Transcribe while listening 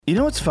You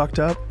know what's fucked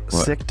up?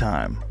 What? Sick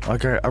time.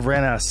 Like I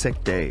ran out of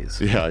sick days.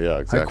 Yeah,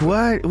 exactly. Like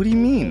what? What do you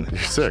mean? You're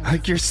sick.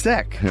 Like you're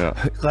sick. Yeah.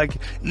 Like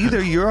either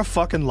you're a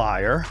fucking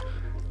liar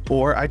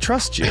or I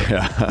trust you.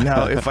 Yeah.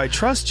 Now, if I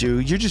trust you,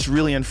 you're just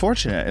really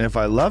unfortunate. And if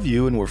I love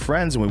you and we're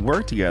friends and we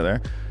work together,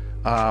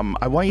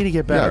 I want you to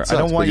get better. Yeah, it sucks,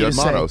 I don't want but you to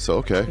motto, say, so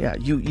okay. Yeah,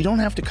 you don't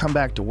have to come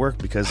back to work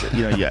because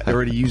you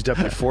already used up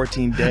your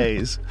 14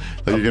 days.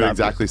 Like you're getting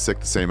exactly sick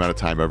the same amount of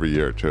time every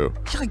year too.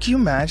 Like, can you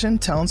imagine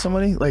telling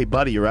somebody, like,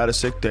 buddy, you're out of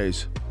sick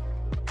days?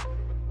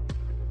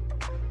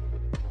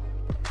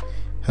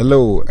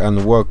 Hello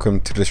and welcome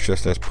to the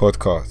Stressless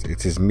Podcast.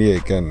 It is me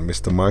again,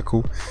 Mr.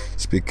 Michael,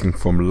 speaking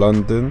from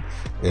London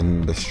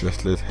in the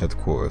Stressless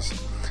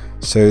headquarters.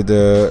 So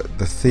the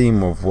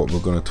theme of what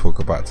we're going to talk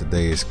about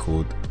today is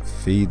called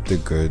Feed the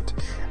Good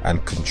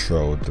and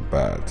Control the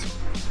Bad.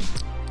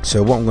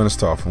 So what I'm going to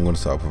start off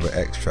with an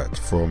extract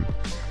from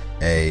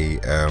a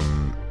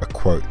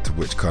quote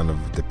which kind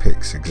of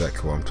depicts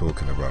exactly what I'm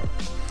talking about.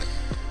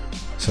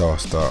 So I'll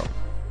start.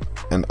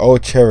 An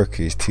old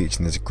Cherokee is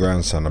teaching his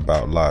grandson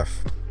about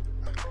life.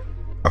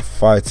 A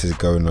fight is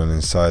going on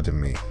inside of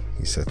me,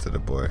 he said to the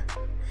boy.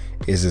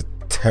 It is a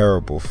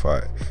terrible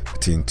fight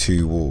between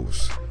two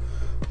wolves.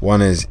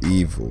 One is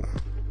evil.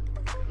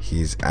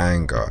 He is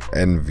anger,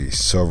 envy,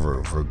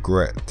 sorrow,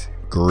 regret,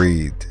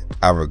 greed,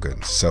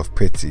 arrogance,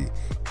 self-pity,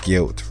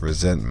 guilt,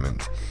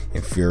 resentment,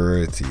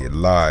 inferiority,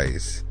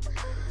 lies,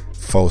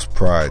 false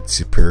pride,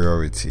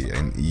 superiority,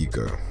 and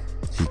ego.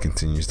 He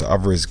continues, the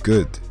other is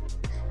good.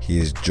 He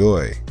is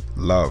joy,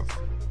 love,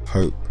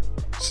 hope,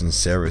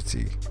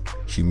 sincerity,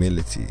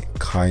 humility,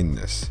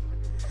 kindness,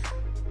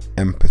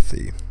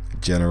 empathy,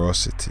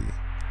 generosity,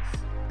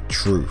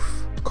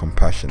 truth,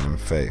 compassion, and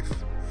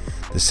faith.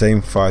 The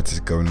same fight is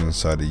going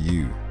inside of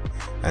you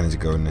and is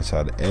going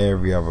inside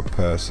every other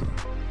person.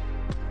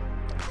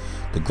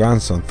 The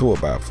grandson thought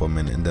about it for a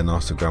minute and then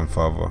asked the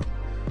grandfather,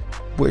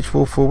 which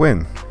wolf will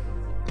win?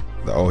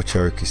 The old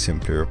Cherokee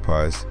simply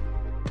replies,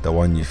 the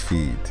one you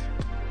feed.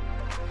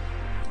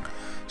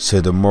 So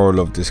the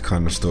moral of this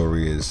kind of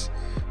story is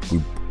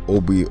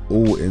we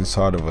all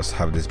inside of us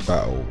have this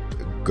battle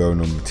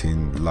going on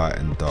between light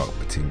and dark,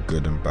 between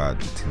good and bad,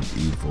 between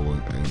evil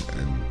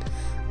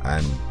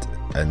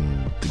and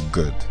the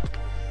good.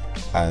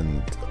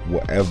 And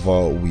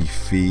whatever we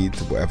feed,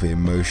 whatever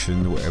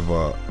emotion,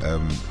 whatever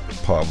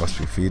part of us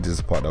we feed is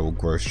the part that will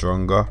grow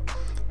stronger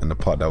and the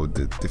part that will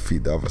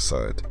defeat the other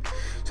side.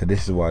 So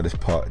this is why this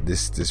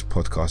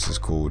podcast is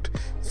called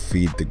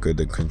Feed the Good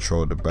and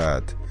Control the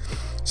Bad.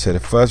 So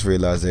the first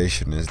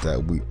realization is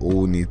that we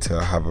all need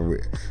to have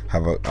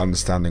an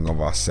understanding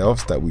of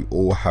ourselves, that we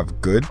all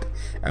have good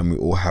and we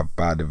all have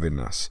bad within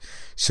us.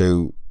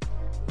 So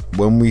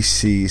when we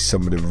see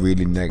some of the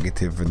really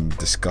negative and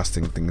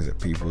disgusting things that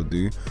people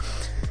do,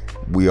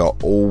 we are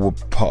all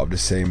part of the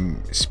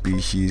same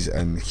species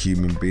and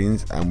human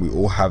beings, and we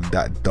all have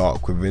that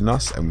dark within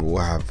us, and we all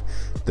have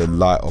the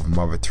light of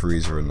Mother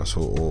Teresa in us,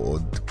 or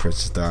the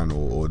Princess Diana,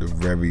 or the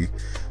very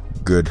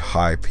good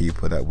high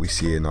people that we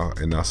see in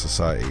our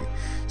society.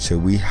 So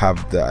we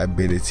have the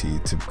ability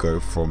to go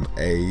from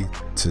A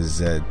to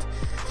Z,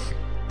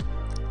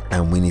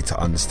 and we need to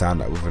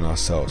understand that within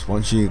ourselves.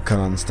 Once you can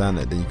understand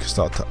it, then you can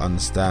start to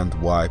understand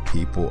why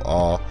people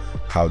are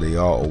how they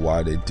are, or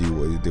why they do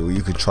what they do.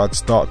 You can try to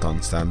start to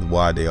understand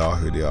why they are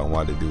who they are and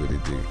why they do what they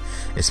do,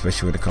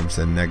 especially when it comes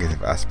to the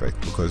negative aspect,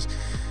 because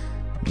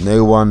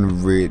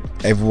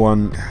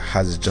everyone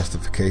has a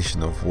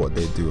justification of what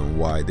they do and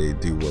why they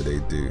do what they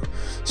do.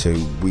 So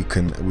we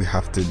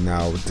have to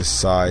now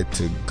decide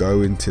to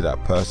go into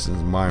that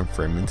person's mind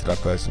frame, into that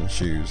person's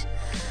shoes,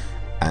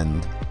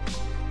 and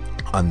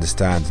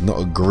understand, not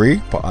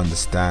agree, but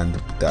understand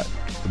that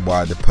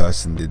why the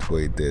person did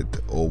what he did,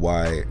 or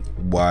why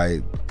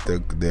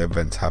the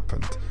event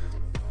happened.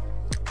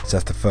 So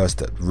that's the first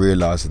step,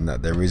 realizing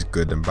that there is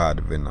good and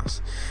bad within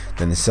us.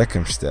 Then the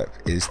second step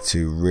is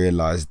to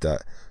realize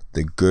that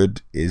the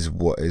good is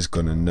what is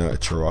going to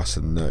nurture us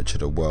and nurture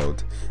the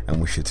world,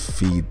 and we should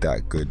feed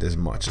that good as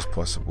much as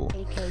possible.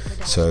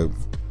 So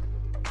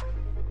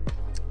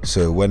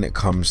when it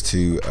comes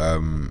to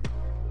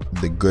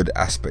the good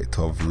aspect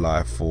of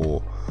life,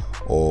 or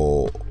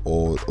all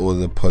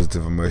the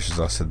positive emotions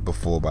I said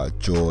before about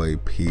joy,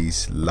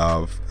 peace,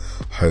 love,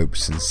 hope,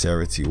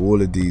 sincerity,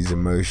 all of these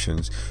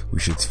emotions, we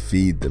should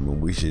feed them,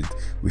 and we should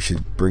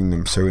bring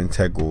them so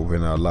integral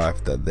within our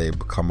life that they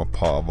become a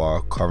part of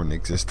our current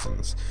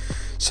existence,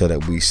 so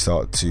that we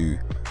start to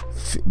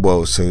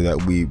so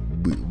that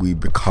we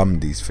become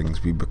these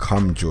things. We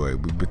become joy,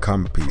 we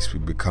become peace, we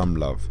become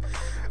love,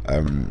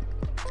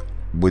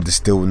 with the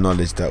still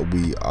knowledge that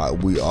we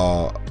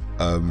are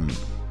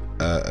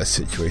a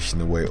situation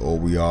away, or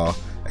we are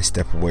a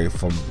step away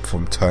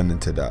from turning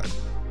to that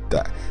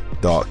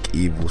dark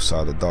evil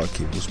side, the dark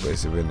evil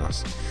space within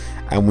us,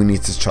 and we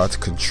need to try to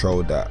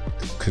control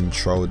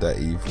that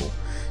evil.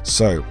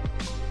 So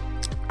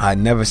I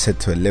never said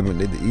to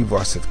eliminate the evil,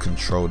 I said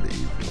control the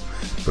evil,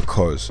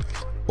 because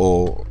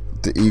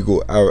the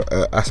ego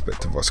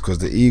aspect of us, because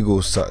the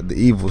evil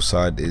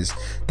side is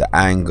the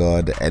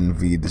anger, the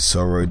envy, the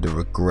sorrow, the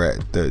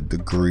regret,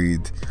 the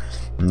greed.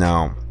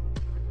 Now,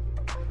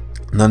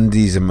 none of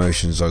these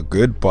emotions are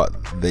good, but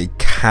they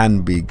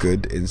can be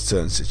good in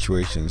certain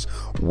situations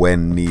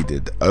when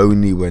needed,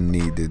 only when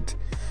needed.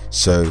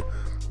 So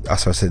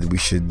that's why I said we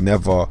should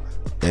never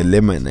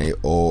eliminate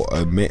or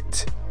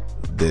omit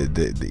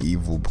the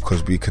evil,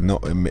 because we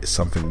cannot omit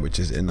something which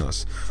is in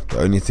us. The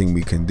only thing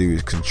we can do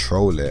is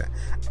control it,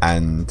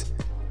 and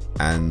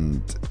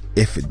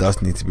if it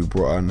does need to be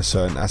brought out in a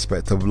certain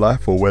aspect of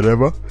life or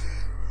whatever,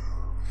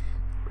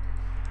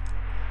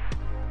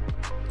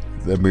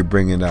 then we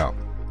bring it out.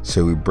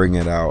 So we bring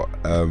it out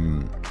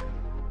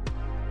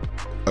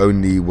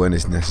only when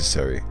it's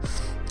necessary.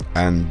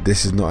 And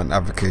this is not an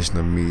advocation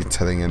of me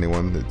telling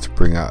anyone to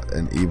bring out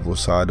an evil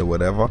side or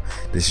whatever.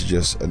 This is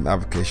just an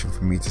advocation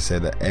for me to say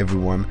that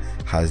everyone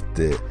has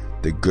the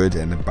good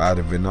and the bad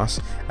within us,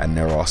 and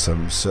there are most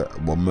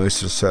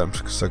of the certain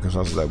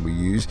circumstances that we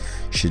use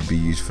should be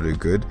used for the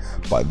good,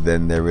 but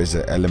then there is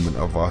an element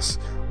of us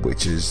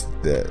which is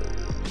the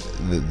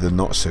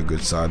not so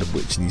good side,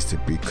 which needs to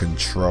be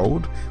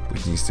controlled,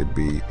 which needs to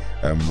be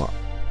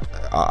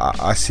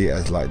I see it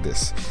as like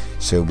this.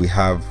 So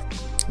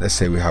let's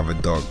say we have a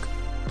dog.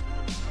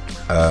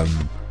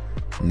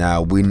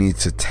 Now we need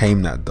to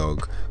tame that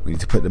dog. We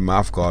need to put the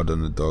mouth guard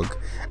on the dog,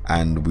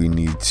 and we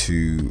need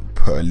to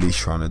put a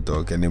leash around the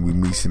dog, and then we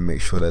need to make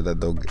sure that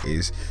dog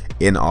is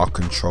in our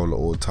control at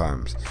all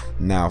times.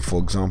 Now, for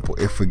example,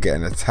 if we're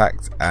getting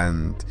attacked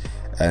and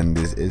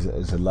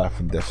it's a life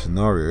and death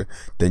scenario,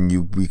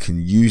 then we can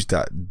use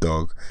that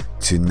dog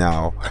to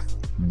now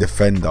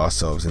defend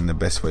ourselves in the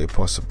best way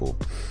possible.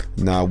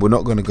 Now, we're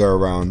not going to go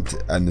around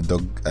and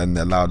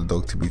allow the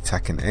dog to be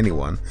attacking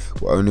anyone.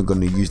 We're only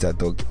going to use that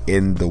dog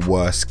in the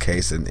worst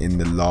case and in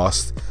the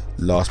last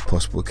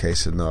possible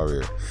case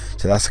scenario.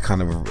 So that's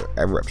kind of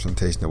a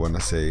representation of when I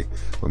say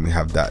when we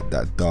have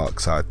that dark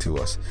side to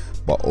us.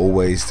 But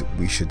always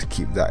we should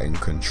keep that in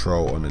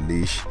control, on a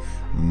leash,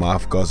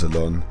 mouth guzzle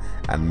on,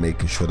 and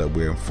making sure that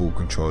we're in full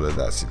control of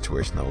that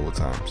situation at all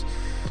times.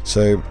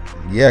 So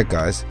yeah,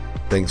 guys,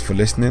 thanks for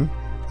listening.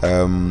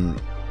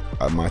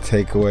 My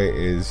takeaway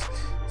is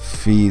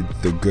feed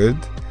the good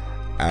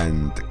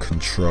and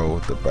control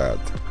the bad.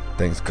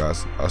 Thanks,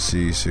 guys. I'll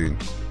see you soon.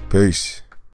 Peace.